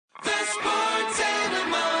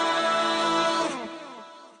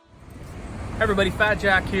Everybody, Fat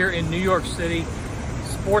Jack here in New York City.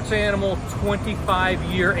 Sports Animal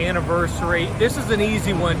 25-year anniversary. This is an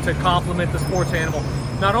easy one to compliment the Sports Animal.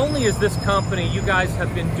 Not only is this company, you guys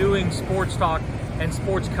have been doing sports talk and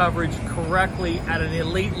sports coverage correctly at an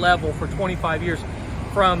elite level for 25 years.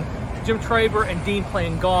 From Jim Traber and Dean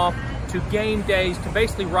playing golf, to game days, to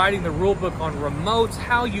basically writing the rule book on remotes,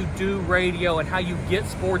 how you do radio and how you get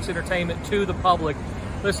sports entertainment to the public.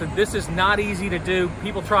 Listen, this is not easy to do.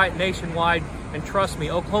 People try it nationwide, and trust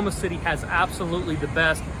me, Oklahoma City has absolutely the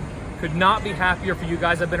best. Could not be happier for you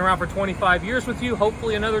guys. I've been around for 25 years with you,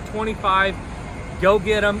 hopefully another 25. Go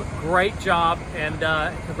get them. Great job, and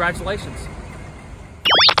congratulations.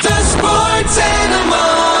 The Sports Animal!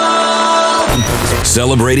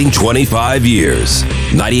 Celebrating 25 years.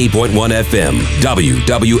 98.1 FM,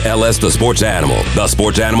 WWLS The Sports Animal,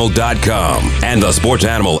 thesportsanimal.com, and the Sports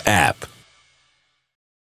Animal app.